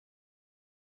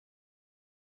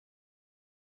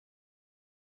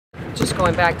just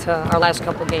going back to our last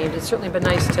couple of games, it's certainly been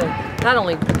nice to not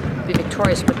only be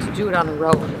victorious, but to do it on the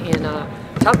road in a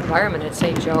tough environment at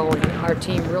St. Joe. And our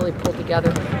team really pulled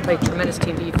together, played tremendous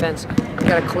team defense. We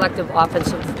got a collective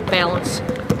offensive balance.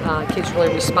 Kids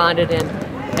really responded, and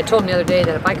I told them the other day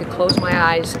that if I could close my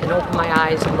eyes and open my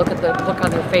eyes and look at the look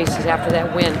on their faces after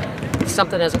that win, it's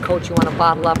something as a coach you want to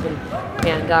bottle up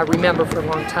and remember for a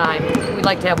long time. We'd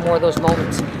like to have more of those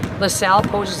moments. Salle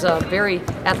poses a very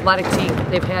athletic team.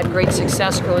 They've had great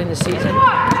success early in the season.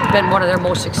 It's been one of their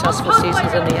most successful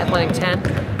seasons in the Athletic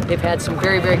 10. They've had some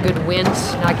very, very good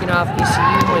wins, knocking off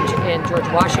ECU and George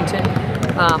Washington.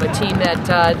 A team that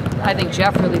I think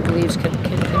Jeff really believes can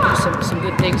do some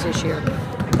good things this year.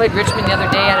 Played Richmond the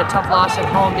other day, had a tough loss at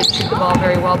home, didn't shoot the ball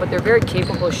very well, but they're very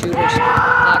capable shooters.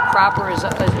 Cropper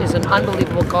is an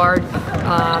unbelievable guard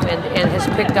and has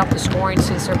picked up the scoring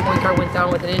since their point guard went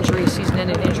down with an injury,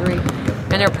 season-ending injury.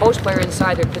 And their post player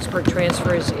inside, their Pittsburgh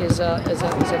transfer, is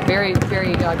a very,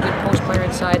 very good post player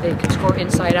inside. They can score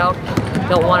inside out.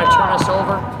 They'll want to turn us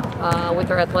over with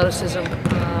their athleticism.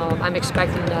 I'm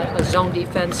expecting a zone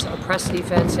defense, a press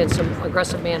defense, and some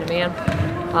aggressive man-to-man.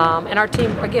 And our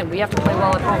team, again, we have to play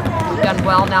well at home. We've done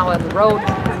well now on the road.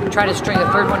 We try to string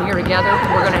a third one here together.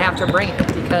 We're going to have to bring it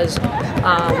because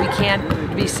we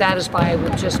can't be satisfied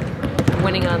with just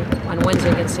winning on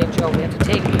Wednesday against St. Joe. We have to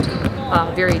take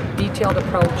a very detailed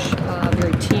approach, a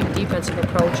very team defensive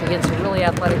approach against a really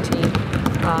athletic team,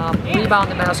 rebound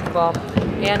the basketball,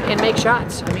 and make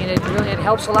shots. I mean, it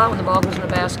helps a lot when the ball goes in the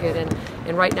basket.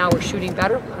 And right now we're shooting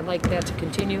better. I'd like that to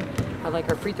continue. I'd like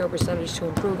our free throw percentage to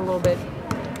improve a little bit.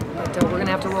 But we're going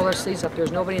to have to roll our sleeves up.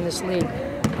 There's nobody in this league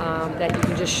that you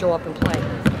can just show up and play.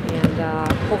 And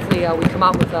hopefully we come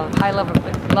out with a high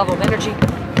level of energy.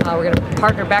 We're going to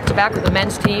partner back-to-back with the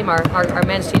men's team. Our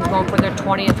men's team's going for their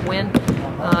 20th win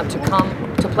to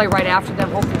come to play right after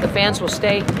them. Hopefully the fans will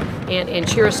stay and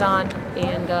cheer us on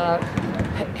and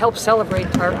help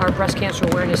celebrate our Breast Cancer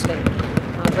Awareness Day.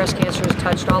 Breast cancer has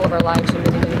touched all of our lives in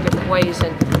many, many different ways,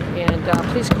 and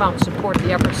please come out and support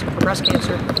the efforts for breast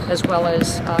cancer as well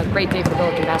as a great day for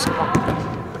Billiken basketball.